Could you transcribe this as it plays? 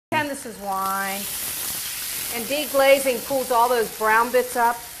this is wine. And deglazing pulls all those brown bits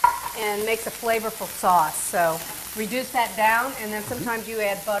up and makes a flavorful sauce. So reduce that down, and then sometimes you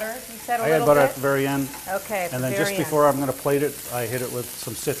add butter. You said a little bit? I add butter at the very end. Okay, and then just before I'm going to plate it, I hit it with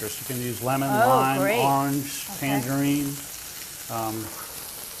some citrus. You can use lemon, lime, orange, tangerine.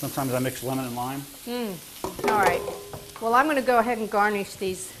 Sometimes I mix lemon and lime. All right. Well, I'm going to go ahead and garnish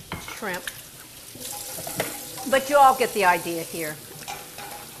these shrimp. But you all get the idea here.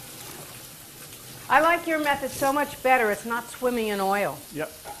 I like your method so much better. It's not swimming in oil.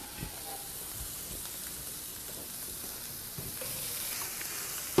 Yep.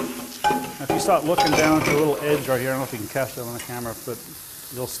 Now, if you start looking down to a little edge right here, I don't know if you can catch that on the camera, but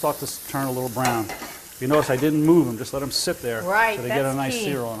you'll start to turn a little brown. If you notice, I didn't move them, just let them sit there so they get a nice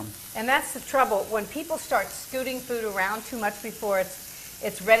sear on them. And that's the trouble. When people start scooting food around too much before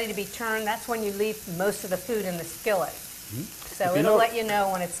it's ready to be turned, that's when you leave most of the food in the skillet. So it'll let you know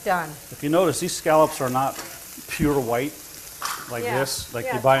when it's done. If you notice, these scallops are not pure white like this, like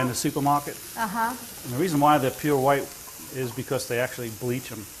you buy in the supermarket. And the reason why they're pure white is because they actually bleach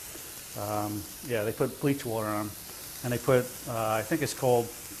them. They put bleach water on them. And they put, I think it's called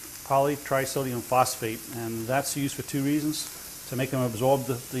polytrisodium phosphate, and that's used for two reasons: to make them absorb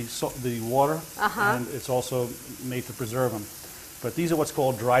the water, and it's also made to preserve them. But these are what's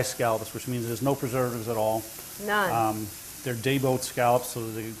called dry scallops, which means there's no preservatives at all. None. They're day boat scallops, so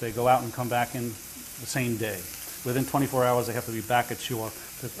they go out and come back in the same day. Within 24 hours, they have to be back at shore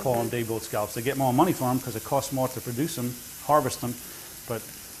to call them day boat scallops. They get more money for them because it costs more to produce them, harvest them, but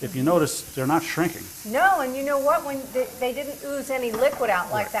if you notice, they're not shrinking. No, and you know what? When they didn't ooze any liquid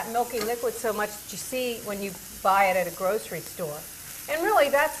out like that milky liquid so much that you see when you buy it at a grocery store. And really,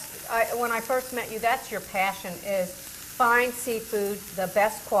 that's when I first met you, that's your passion, is fine seafood, the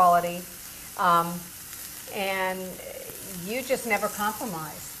best quality, and you just never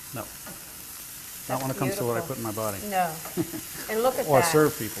compromise. No. Not when it comes to what I put in my body. No. And look at that. Or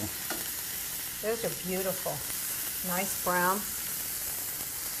serve people. Those are beautiful. Nice brown.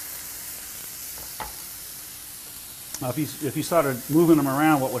 Now, if you started moving them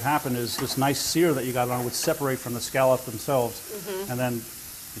around, what would happen is this nice sear that you got on would separate from the scallop themselves, and then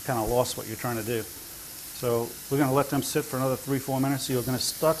you kind of lost what you're trying to do. So we're going to let them sit for another 3-4 minutes. So you're going to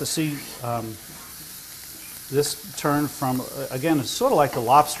start to see this turn from, again, it's sort of like the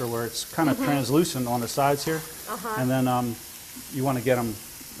lobster where it's kind of translucent on the sides here, and then you want to get them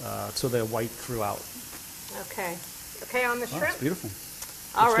so they're white throughout. Okay. Okay, on the shrimp? That's beautiful.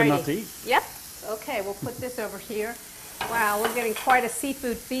 All right. Good enough to eat. Yep. Okay, we'll put this over here. Wow, we're getting quite a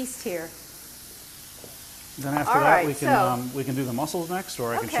seafood feast here. Then after that, we can do the mussels next,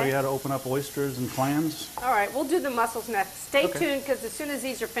 or I can show you how to open up oysters and clams. All right, we'll do the mussels next. Stay tuned, because as soon as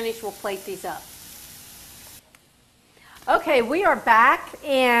these are finished, we'll plate these up. Okay, we are back,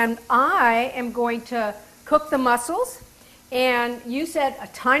 and I am going to cook the mussels. And you said a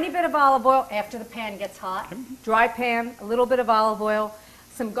tiny bit of olive oil after the pan gets hot. Dry pan, a little bit of olive oil,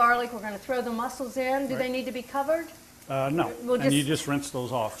 some garlic. We're going to throw the mussels in. Do they need to be covered? No, and you just rinse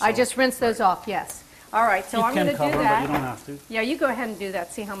those off. So. I just rinse those off, yes. All right, so I'm going to do that. You can cover them, but you don't have to. Yeah, you go ahead and do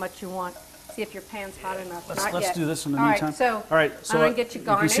that. See how much you want. See if your pan's hot enough. Let's do this in the meantime. All right, so I'm going to get you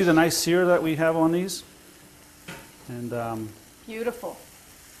garnished. You can see the nice sear that we have on these. And beautiful.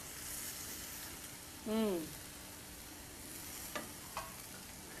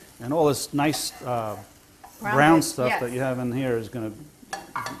 And all this nice brown stuff that you have in here is going to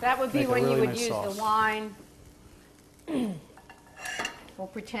That would be when really you would nice use sauce. the wine. We'll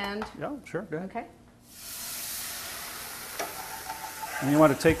pretend. Yeah, sure, go ahead. Okay. And you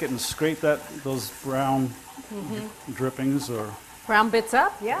want to take it and scrape those brown drippings or... Brown bits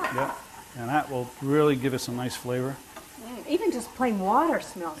up, yeah. Yeah, and that will really give it some nice flavor. Even just plain water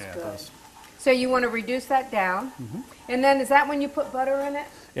smells good. It does. So you want to reduce that down. And then is that when you put butter in it?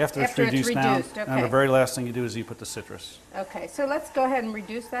 After it's reduced down, okay. and the very last thing you do is you put the citrus. Okay, so let's go ahead and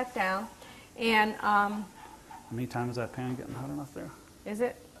reduce that down. And how many times is that pan getting hot enough there? is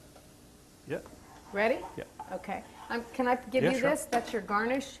it Yep. ready? Yep. Okay. Can I give you sure. this? That's your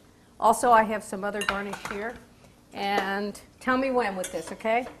garnish. Also, I have some other garnish here. And tell me when with this,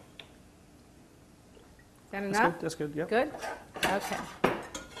 okay? Is that enough? That's good, yep. Good? Okay.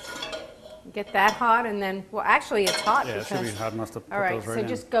 Get that hot, and then, well, actually, it's hot. Yeah, it should be hot enough to put those right in. All right, so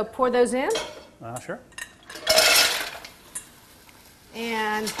just go pour those in. Sure.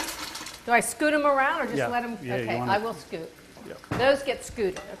 And do I scoot them around or just let them? Yeah, okay, I will scoot. Yep. Those get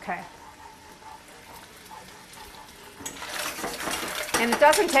scooted, okay. And it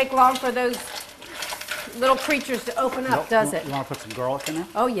doesn't take long for those little creatures to open up, does it? You want to put some garlic in there?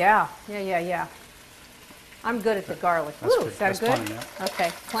 Oh, yeah. Yeah. I'm good at the garlic. That's Ooh, good. is that That's good? plenty, yeah.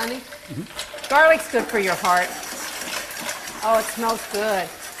 Okay, plenty? Garlic's good for your heart. Oh, it smells good.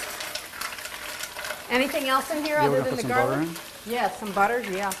 Anything else in here You other ever than put the some garlic? butter in? Yeah, some butter,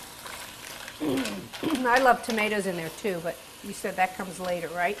 yeah. I love tomatoes in there too, but you said that comes later,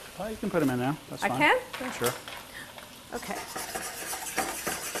 right? Oh, you can put them in now. That's I fine. can? Yeah, sure. Okay.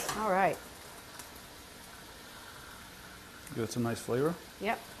 All right. Give it some nice flavor.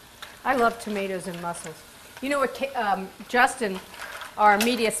 Yep. I love tomatoes and mussels. You know what, Justin, our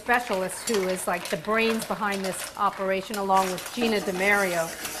media specialist, who is like the brains behind this operation, along with Gina DeMario.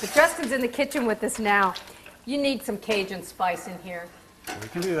 But Justin's in the kitchen with us now. You need some Cajun spice in here. We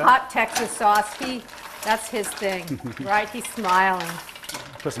can do that. Hot Texas sauce. That's his thing, right? He's smiling.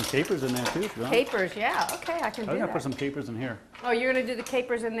 Put some capers in there too, if you want. Capers, yeah. Okay, I can do I'm gonna that. put some capers in here. Oh, you're gonna do the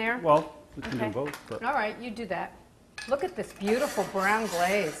capers in there? Well, we can Okay. do both. But All right, you do that. Look at this beautiful brown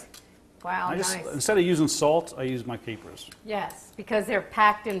glaze. Wow, nice. Instead of using salt, I use my capers. Yes, because they're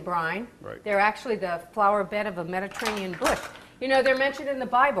packed in brine. Right. They're actually the flower bed of a Mediterranean bush. You know, they're mentioned in the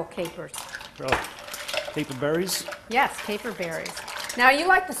Bible, capers. Really. Caper berries. Yes, caper berries. Now, you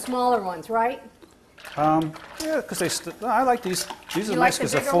like the smaller ones, right? Yeah, because I like these. These are You nice like the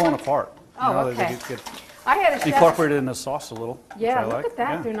because they're bigger falling ones? apart. Oh, They okay. get I had a chef. incorporated in the sauce a little. Yeah, which I look like. at that.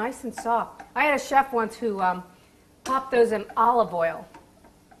 Yeah. They're nice and soft. I had a chef once who popped those in olive oil,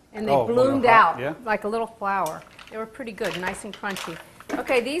 and they Oh, when bloomed they're hot, out yeah? like a little flower. They were pretty good, nice and crunchy.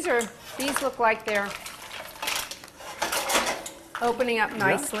 Okay, these look like they're opening up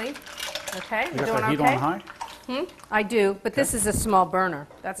nicely. Okay, You you got doing that heat okay? on high? I do, but this is a small burner.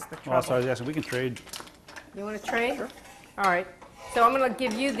 That's the Well, so I trouble. was asking, we can trade. You want to trade? Sure. All right. So I'm going to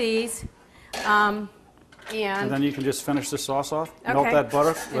give you these, And and then you can just finish the sauce off. Melt Okay. that butter,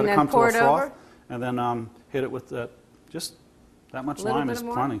 And let it then come to pour a it froth, over? and then hit it with just that much Little lime bit is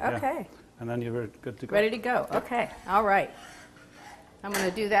more? plenty. Yeah. Okay. And then you're good to go. ready to go. Okay. All right. I'm going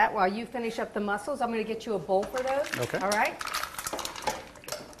to do that while you finish up the mussels. I'm going to get you a bowl for those. Okay. All right.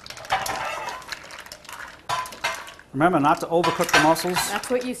 Remember not to overcook the mussels. That's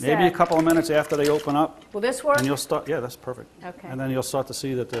what you said. Maybe a couple of minutes after they open up, Will this work? and you'll start. Yeah, that's perfect. Okay. And then you'll start to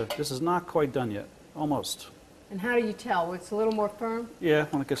see that this is not quite done yet. Almost. And how do you tell? When it's a little more firm? Yeah,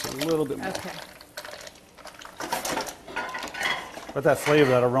 when it gets a little bit more. Okay. But that flavor,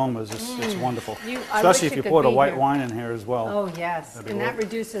 that aroma is just it's wonderful. I wish Especially if you you could poured a be white here. wine in here as well. Oh, yes. That'd be And that lovely.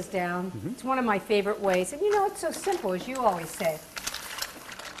 reduces down. It's one of my favorite ways. And you know, it's so simple, as you always say.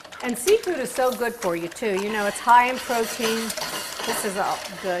 And seafood is so good for you, too. You know, it's high in protein. This is all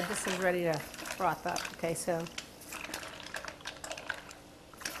good. This is ready to froth up. Okay, so.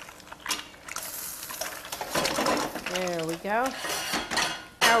 There we go.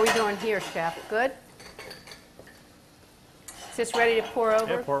 How are we doing here, Chef? Good? Is this ready to pour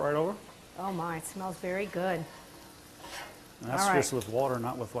over? Yeah, pour it right over. Oh, my. It smells very good. And that's All right. just with water,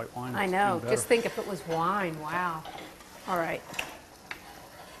 not with white wine. I It's know. even Just better. think if it was wine. Wow. All right.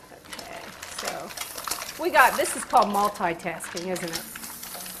 Okay. So this is called multitasking, isn't it?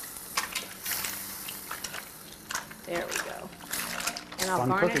 There we go. And I'll Fun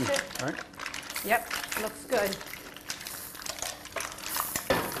garnish cooking, it. right? Yep. Looks good.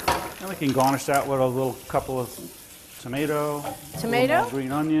 And we can garnish that with a little couple of tomato. Tomato? A little more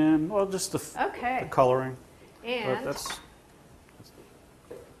green onion. Well, just the Okay. coloring. But And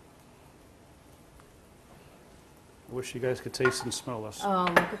I wish you guys could taste and smell this. oh,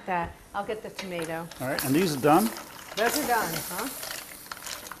 look at that. I'll get the tomato. All right, and these are done. Those are done, huh?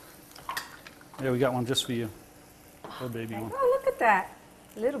 Yeah, we got one just for you. Little baby one. Oh, look at that.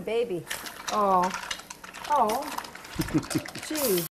 Little baby. Oh. Oh. Gee.